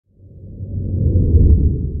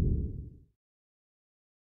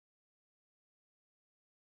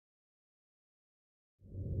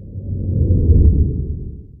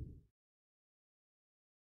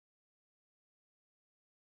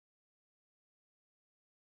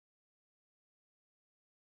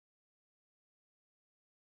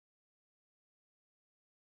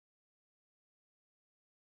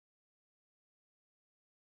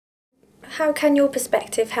how can your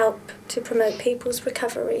perspective help to promote people's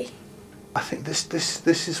recovery? I think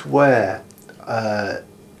this is where I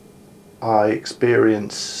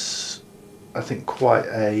experience, I think, quite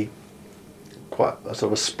a sort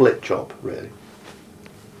of a split job, really.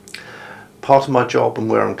 Part of my job and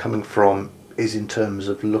where I'm coming from is in terms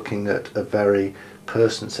of looking at a very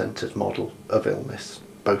person-centred model of illness,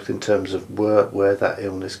 both in terms of where that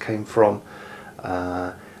illness came from,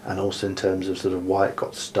 and also in terms of sort of why it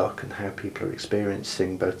got stuck and how people are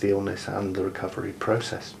experiencing both the illness and the recovery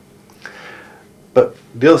process. But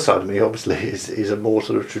the other side of me, obviously, is a more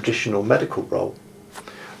sort of traditional medical role,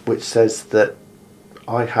 which says that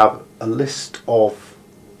I have a list of,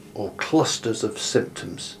 or clusters of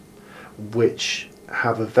symptoms which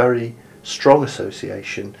have a very strong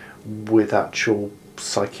association with actual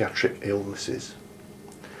psychiatric illnesses.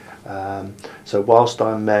 So whilst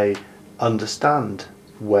I may understand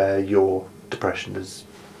where your depression has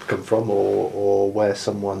come from, or where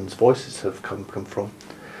someone's voices have come from,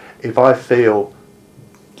 if I feel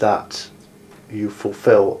that you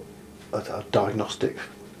fulfill a diagnostic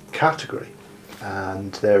category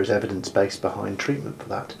and there is evidence based behind treatment for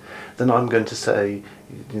that, then I'm going to say,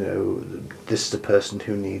 you know, this is a person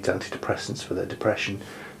who needs antidepressants for their depression,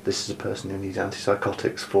 this is a person who needs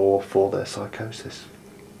antipsychotics for their psychosis.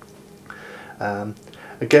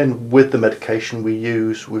 Again, with the medication we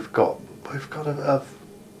use, we've got a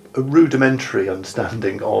rudimentary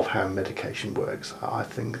understanding of how medication works. I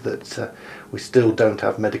think that we still don't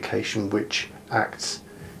have medication which acts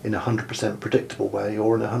in a 100% predictable way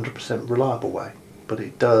or in a 100% reliable way, but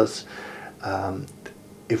it does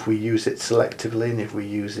if we use it selectively, and if we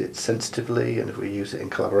use it sensitively, and if we use it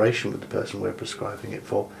in collaboration with the person we're prescribing it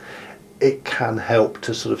for, it can help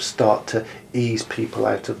to sort of start to ease people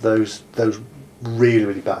out of those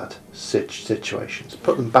really bad situations,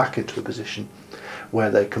 put them back into a position where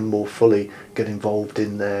they can more fully get involved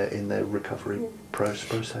in their recovery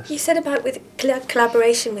process. You said about with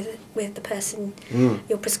collaboration with the person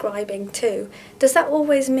you're prescribing to. Does that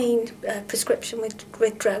always mean prescription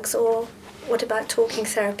with drugs, or what about talking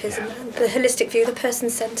therapies and the holistic view, the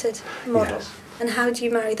person-centred model? Yes. And how do you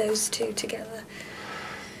marry those two together?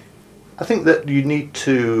 I think that you need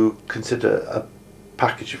to consider a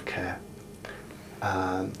package of care,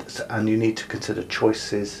 and you need to consider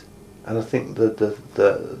choices. And I think that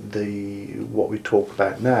the what we talk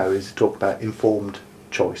about now is talk about informed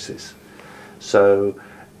choices. So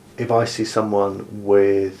if I see someone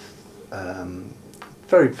with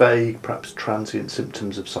very vague, perhaps transient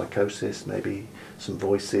symptoms of psychosis, maybe some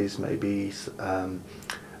voices, maybe some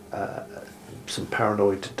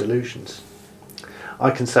paranoid delusions,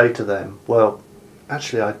 I can say to them, well,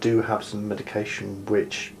 actually I do have some medication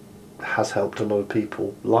which has helped a lot of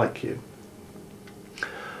people like you.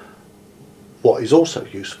 What is also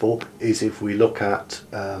useful is if we look at,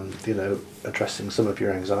 addressing some of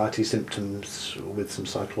your anxiety symptoms with some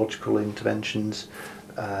psychological interventions,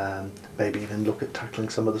 maybe even look at tackling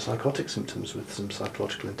some of the psychotic symptoms with some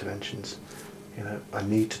psychological interventions. You know, I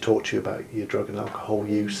need to talk to you about your drug and alcohol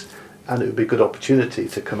use, and it would be a good opportunity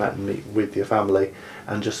to come out and meet with your family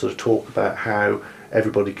and just sort of talk about how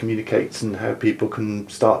everybody communicates and how people can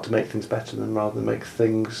start to make things better than rather than make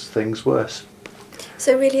things worse.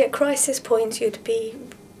 So really at crisis point you'd be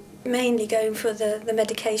mainly going for the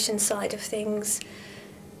medication side of things,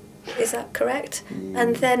 is that correct?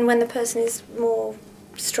 And then when the person is more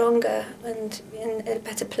stronger and in a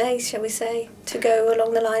better place, shall we say, to go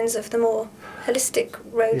along the lines of the more holistic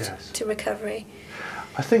road to recovery?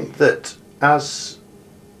 I think that as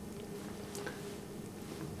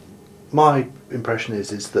my impression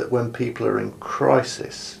is that when people are in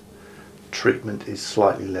crisis, treatment is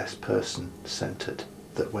slightly less person-centred.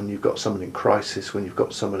 That when you've got someone in crisis, when you've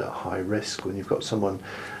got someone at high risk, when you've got someone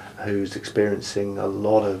who's experiencing a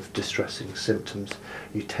lot of distressing symptoms,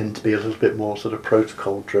 you tend to be a little bit more sort of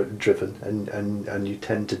protocol driven, and you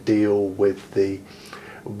tend to deal with the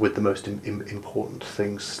most important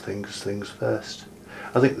things first.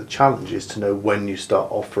 I think the challenge is to know when you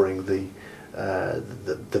start offering the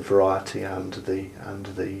variety and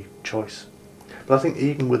the choice. But I think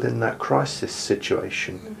even within that crisis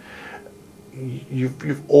situation,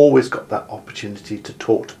 you've always got that opportunity to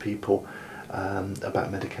talk to people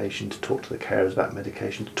about medication, to talk to the carers about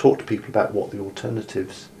medication, to talk to people about what the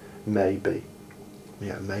alternatives may be.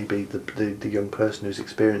 Yeah, maybe the young person who's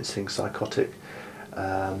experiencing psychotic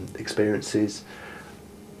experiences,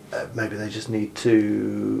 maybe they just need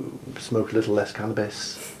to smoke a little less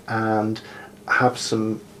cannabis and have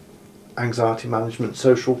some anxiety management,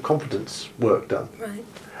 social confidence work done. Right.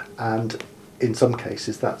 And in some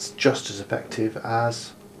cases that's just as effective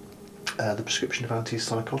as the prescription of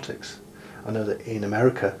antipsychotics. I know that in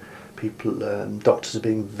America, doctors are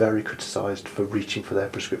being very criticised for reaching for their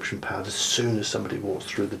prescription pad as soon as somebody walks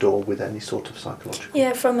through the door with any sort of psychological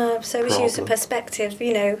Yeah, from a service problem. user perspective,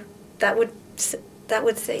 you know, that would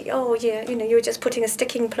say, oh yeah, you know, you're just putting a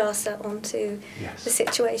sticking plaster onto Yes. the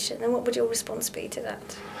situation. And what would your response be to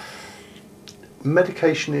that?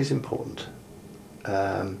 Medication is important.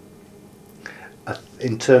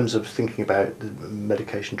 In terms of thinking about the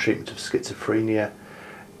medication treatment of schizophrenia,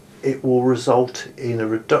 it will result in a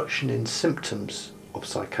reduction in symptoms of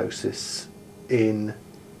psychosis in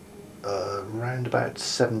around about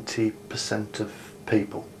 70% of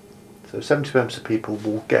people. So 70% of people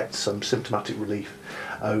will get some symptomatic relief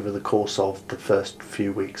over the course of the first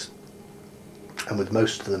few weeks, and with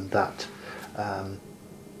most of them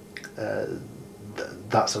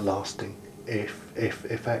that's a lasting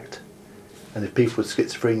effect. And if people with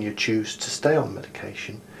schizophrenia choose to stay on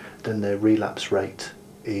medication, then their relapse rate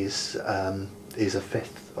is a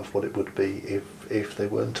fifth of what it would be if they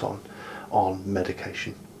weren't on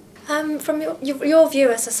medication. From your view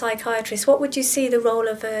as a psychiatrist, what would you see the role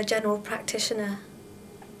of a general practitioner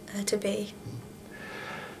to be?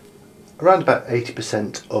 Around about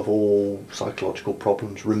 80% of all psychological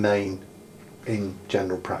problems remain in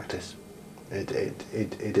general practice.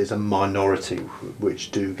 It is a minority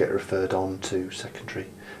which do get referred on to secondary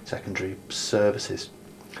services.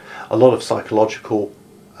 A lot of psychological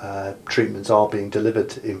treatments are being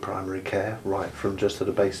delivered in primary care, right from just sort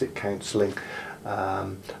of basic counselling,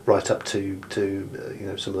 right up to you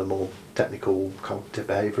know, some of the more technical cognitive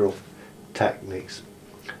behavioural techniques.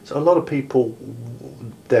 So a lot of people,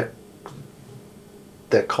 their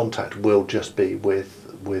contact will just be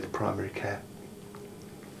with primary care.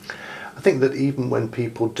 I think that even when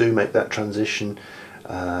people do make that transition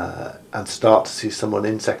and start to see someone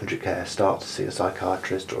in secondary care, start to see a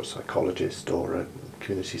psychiatrist or a psychologist or a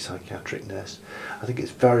community psychiatric nurse, I think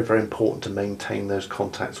it's very, very important to maintain those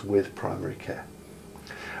contacts with primary care.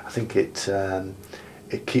 I think it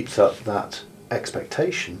keeps up that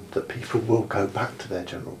expectation that people will go back to their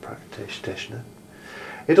general practitioner.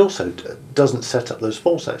 It also doesn't set up those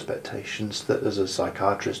false expectations that as a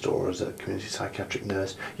psychiatrist or as a community psychiatric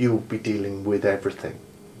nurse you will be dealing with everything,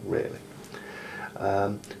 really.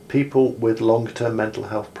 People with longer-term mental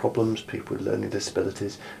health problems, people with learning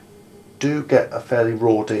disabilities, do get a fairly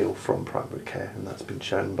raw deal from primary care, and that's been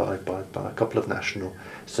shown by a couple of national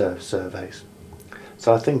surveys.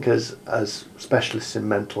 So I think as specialists in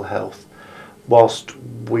mental health, whilst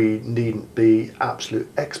we needn't be absolute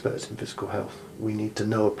experts in physical health, we need to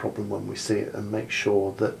know a problem when we see it and make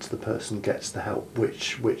sure that the person gets the help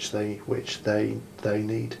which they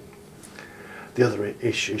need. The other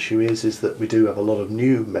issue is that we do have a lot of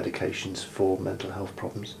new medications for mental health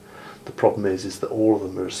problems. The problem is that all of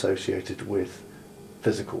them are associated with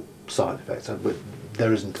physical side effects, and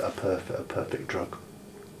there isn't a perfect drug.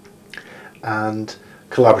 And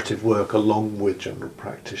collaborative work along with general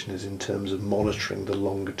practitioners in terms of monitoring the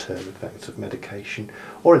longer term effects of medication,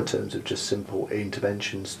 or in terms of just simple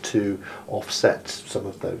interventions to offset some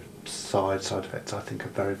of those side effects, I think are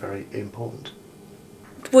very, very important.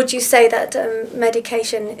 Would you say that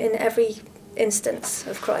medication in every instance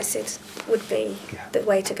of crisis would be the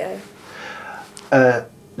way to go?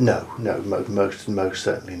 No, most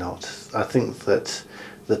certainly not. I think that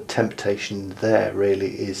the temptation there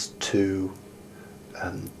really is to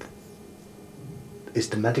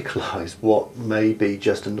medicalise what may be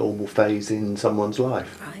just a normal phase in someone's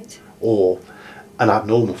life, Right. or an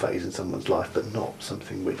abnormal phase in someone's life, but not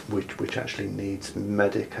something which actually needs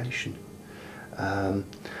medication.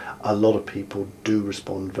 A lot of people do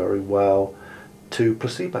respond very well to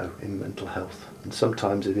placebo in mental health, and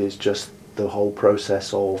sometimes it is just the whole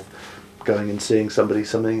process of going and seeing somebody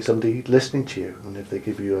listening to you, and if they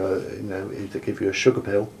give you a sugar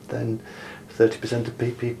pill, then 30% of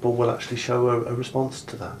people will actually show a response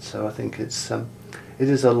to that. So I think it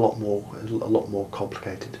is a lot more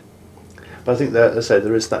complicated. But I think that, as I say,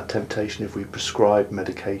 there is that temptation if we prescribe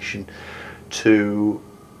medication to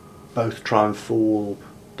both try and fool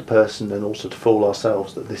the person and also to fool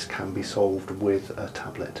ourselves that this can be solved with a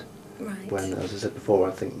tablet. Right. When, as I said before,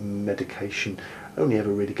 I think medication only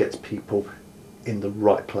ever really gets people in the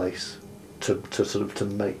right place to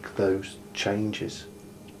make those changes.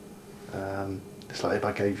 It's like if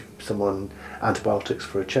I gave someone antibiotics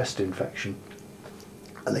for a chest infection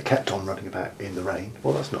and they kept on running about in the rain,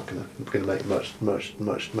 well, that's not going to make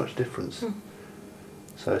much difference.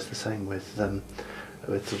 So it's the same with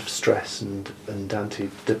sort of stress and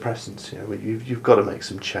antidepressants. You know, you've got to make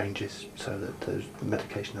some changes so that the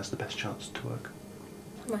medication has the best chance to work.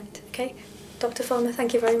 Right. Okay. Dr. Fulmer,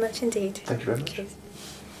 thank you very much indeed. Thank you very much. Okay.